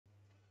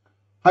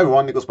Hi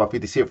everyone, Nicholas Buffy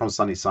here from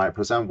Sunny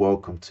Cyprus and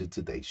welcome to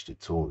today's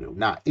tutorial.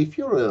 Now, if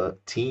you're a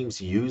Teams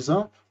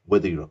user,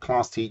 whether you're a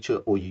class teacher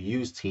or you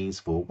use Teams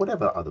for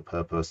whatever other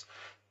purpose,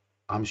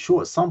 I'm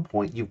sure at some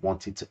point you've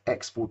wanted to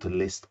export a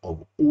list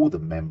of all the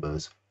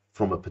members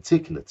from a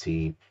particular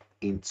team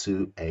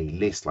into a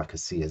list like a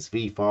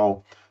CSV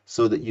file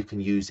so that you can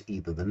use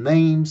either the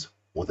names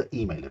or the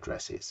email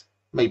addresses,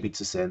 maybe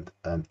to send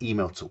an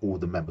email to all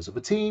the members of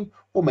a team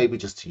or maybe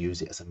just to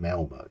use it as a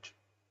mail merge.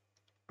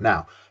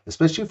 Now,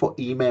 especially for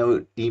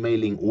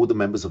emailing all the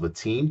members of a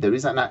team, there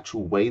is an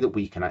actual way that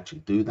we can actually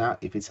do that.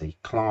 If it's a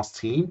class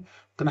team, I'm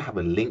going to have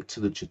a link to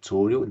the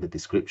tutorial in the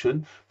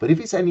description. But if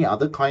it's any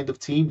other kind of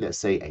team, let's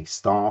say a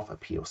staff, a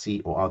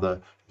PLC or other,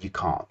 you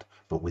can't.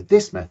 But with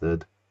this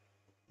method,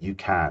 you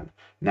can.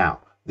 Now,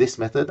 this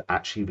method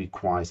actually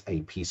requires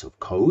a piece of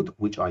code,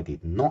 which I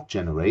did not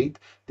generate.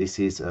 This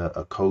is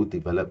a code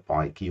developed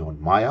by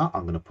Guillaume Meyer.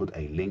 I'm going to put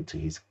a link to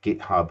his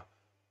GitHub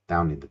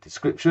down in the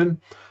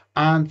description.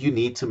 And you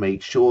need to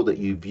make sure that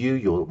you view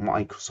your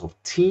Microsoft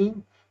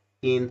team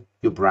in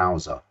your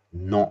browser,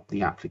 not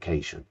the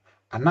application.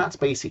 And that's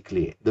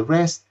basically it. The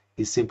rest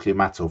is simply a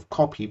matter of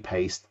copy,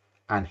 paste,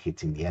 and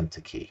hitting the enter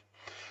key.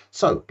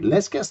 So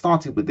let's get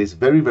started with this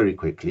very, very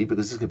quickly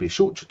because this is going to be a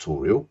short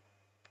tutorial.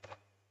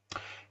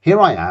 Here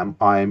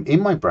I'm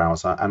in my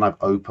browser and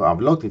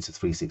I've logged into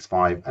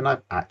 365 and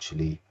I've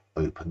actually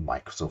opened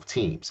Microsoft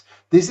Teams.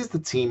 This is the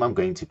team I'm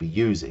going to be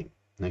using,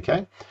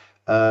 okay?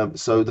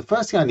 So the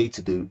first thing I need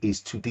to do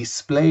is to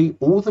display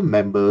all the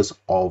members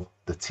of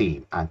the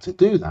team. And to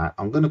do that,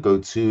 I'm going to go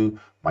to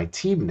my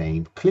team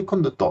name, click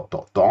on the ...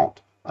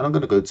 and I'm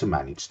going to go to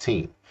manage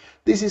team.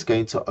 This is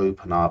going to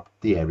open up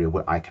the area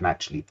where I can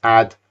actually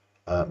add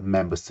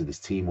members to this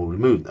team or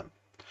remove them.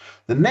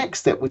 The next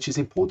step, which is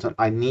important,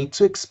 I need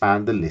to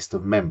expand the list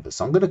of members.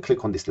 So I'm going to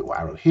click on this little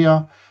arrow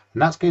here,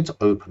 and that's going to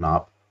open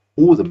up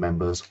all the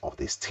members of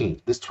this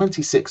team. There's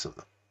 26 of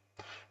them.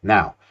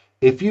 Now,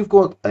 if you've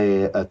got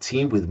a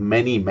team with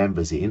many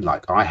members in,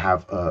 like I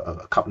have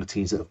a couple of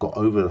teams that have got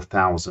over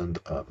 1,000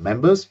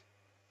 members,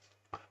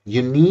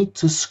 you need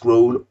to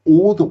scroll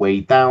all the way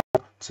down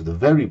to the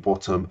very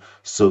bottom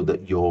so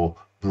that your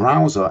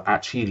browser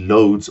actually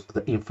loads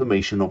the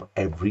information of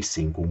every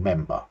single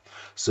member.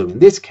 So in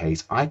this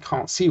case, I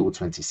can't see all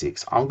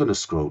 26. I'm going to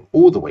scroll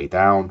all the way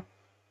down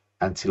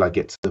until I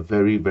get to the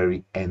very,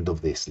 very end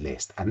of this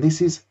list. And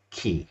this is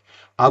key.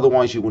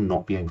 Otherwise, you will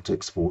not be able to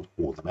export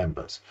all the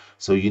members.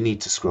 So you need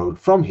to scroll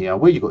from here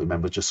where you got your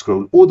members, just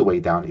scroll all the way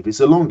down. If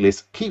it's a long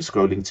list, keep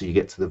scrolling till you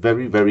get to the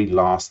very, very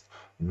last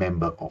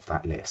member of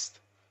that list.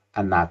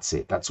 And that's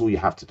it. That's all you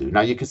have to do.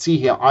 Now you can see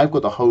here, I've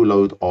got a whole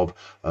load of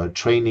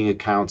training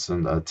accounts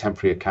and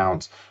temporary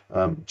accounts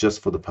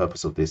just for the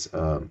purpose of this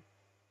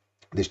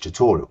this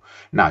tutorial.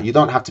 Now, you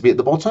don't have to be at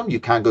the bottom. You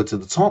can go to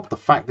the top. The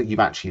fact that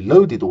you've actually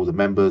loaded all the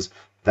members,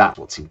 that's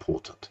what's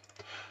important.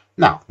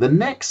 Now, the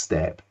next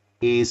step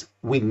is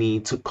we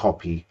need to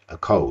copy a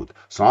code.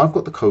 So I've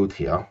got the code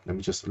here. Let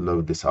me just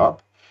load this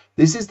up.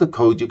 This is the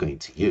code you're going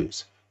to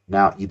use.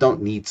 Now, you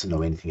don't need to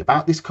know anything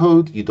about this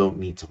code. You don't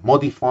need to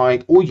modify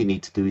it. All you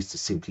need to do is to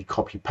simply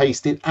copy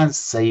paste it and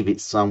save it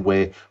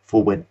somewhere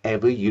for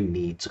whenever you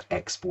need to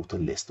export a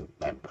list of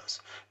members.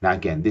 Now,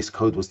 again, this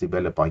code was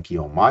developed by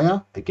Guillaume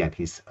Meyer. Again,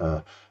 his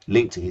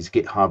link to his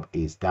GitHub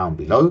is down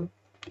below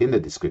in the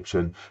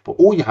description. But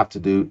all you have to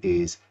do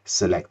is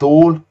select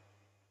all.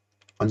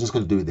 I'm just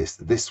going to do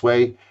this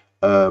way.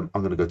 I'm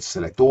going to go to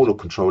select all or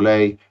Control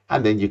A,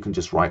 and then you can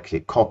just right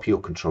click copy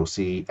or Control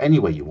C, any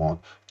way you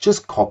want.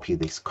 Just copy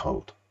this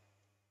code.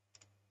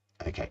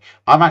 Okay,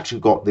 I've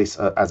actually got this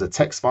as a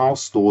text file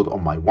stored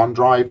on my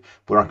OneDrive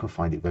where I can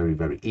find it very,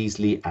 very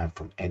easily and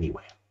from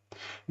anywhere.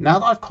 Now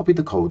that I've copied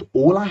the code,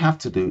 all I have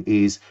to do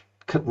is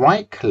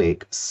right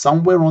click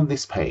somewhere on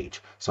this page.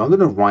 So I'm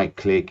going to right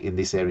click in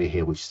this area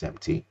here, which is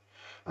empty,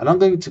 and I'm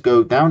going to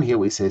go down here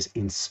where it says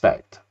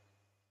inspect.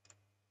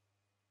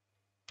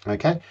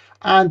 Okay,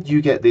 and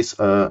you get this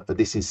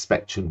this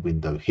inspection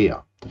window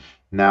here.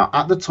 Now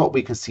at the top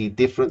we can see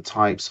different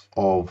types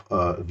of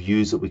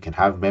views that we can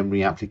have: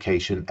 memory,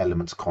 application,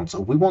 elements,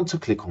 console. We want to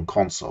click on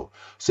console.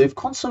 So if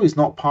console is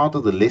not part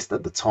of the list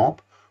at the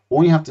top,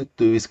 all you have to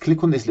do is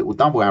click on this little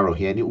double arrow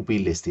here and it will be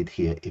listed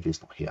here if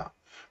it's not here.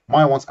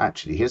 My one's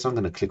actually here, so I'm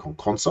going to click on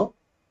console.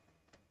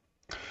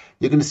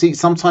 You're going to see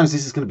sometimes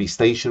this is going to be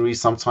stationary,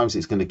 sometimes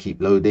it's going to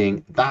keep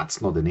loading.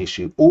 That's not an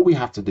issue. All we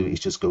have to do is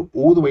just go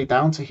all the way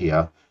down to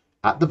here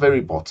at the very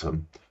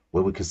bottom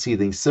where we can see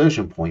the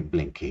insertion point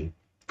blinking,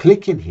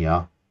 click in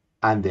here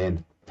and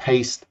then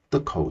paste the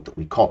code that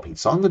we copied.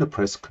 So I'm going to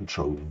press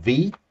Control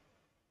V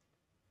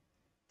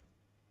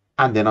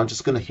and then I'm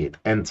just going to hit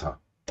enter.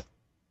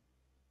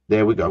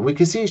 There we go. We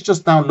can see it's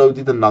just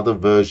downloaded another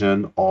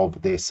version of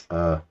this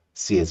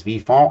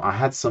CSV file. I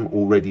had some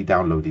already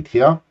downloaded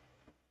here.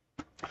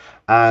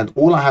 And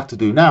all I have to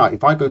do now,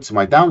 if I go to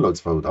my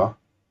downloads folder,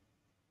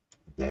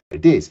 there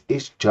it is.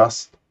 It's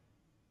just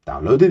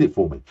downloaded it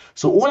for me.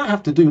 So all I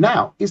have to do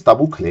now is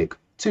double click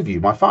to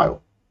view my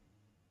file.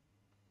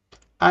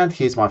 And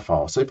here's my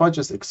file. So if I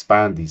just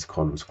expand these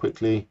columns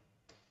quickly,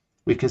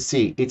 we can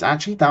see it's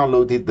actually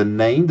downloaded the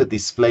name, the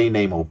display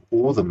name of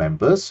all the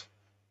members.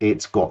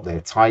 It's got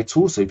their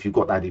title, so if you've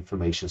got that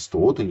information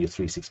stored in your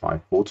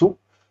 365 portal,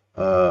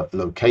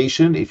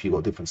 location, if you've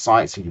got different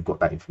sites and you've got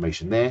that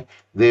information there,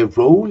 their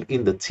role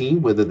in the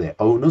team, whether they're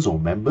owners or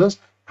members,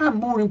 and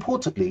more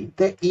importantly,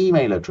 their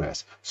email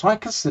address. So I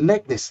can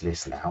select this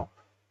list now,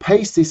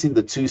 paste this in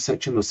the to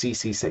section or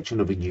CC section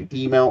of a new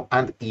email,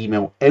 and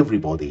email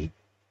everybody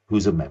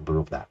who's a member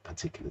of that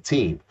particular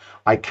team.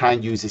 I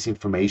can use this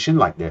information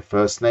like their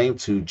first name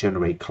to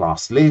generate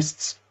class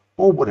lists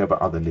or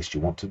whatever other list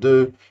you want to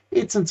do.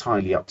 It's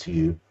entirely up to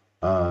you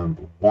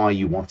why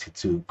you wanted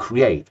to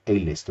create a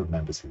list of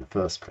members in the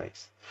first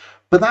place.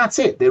 But that's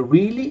it. There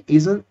really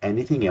isn't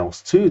anything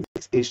else to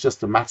this. It's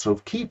just a matter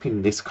of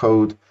keeping this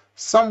code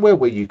somewhere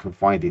where you can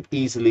find it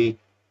easily,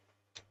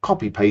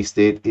 copy paste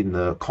it in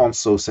the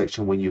console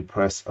section when you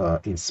press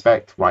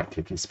inspect, right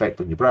click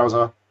inspect on your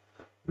browser, and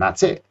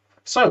that's it.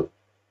 So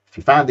if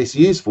you found this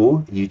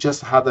useful, you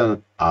just had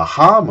an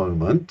aha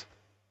moment,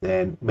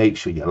 then make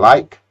sure you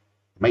like,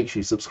 make sure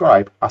you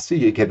subscribe. I'll see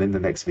you again in the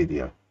next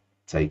video.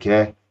 Take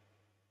care.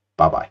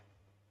 Bye-bye.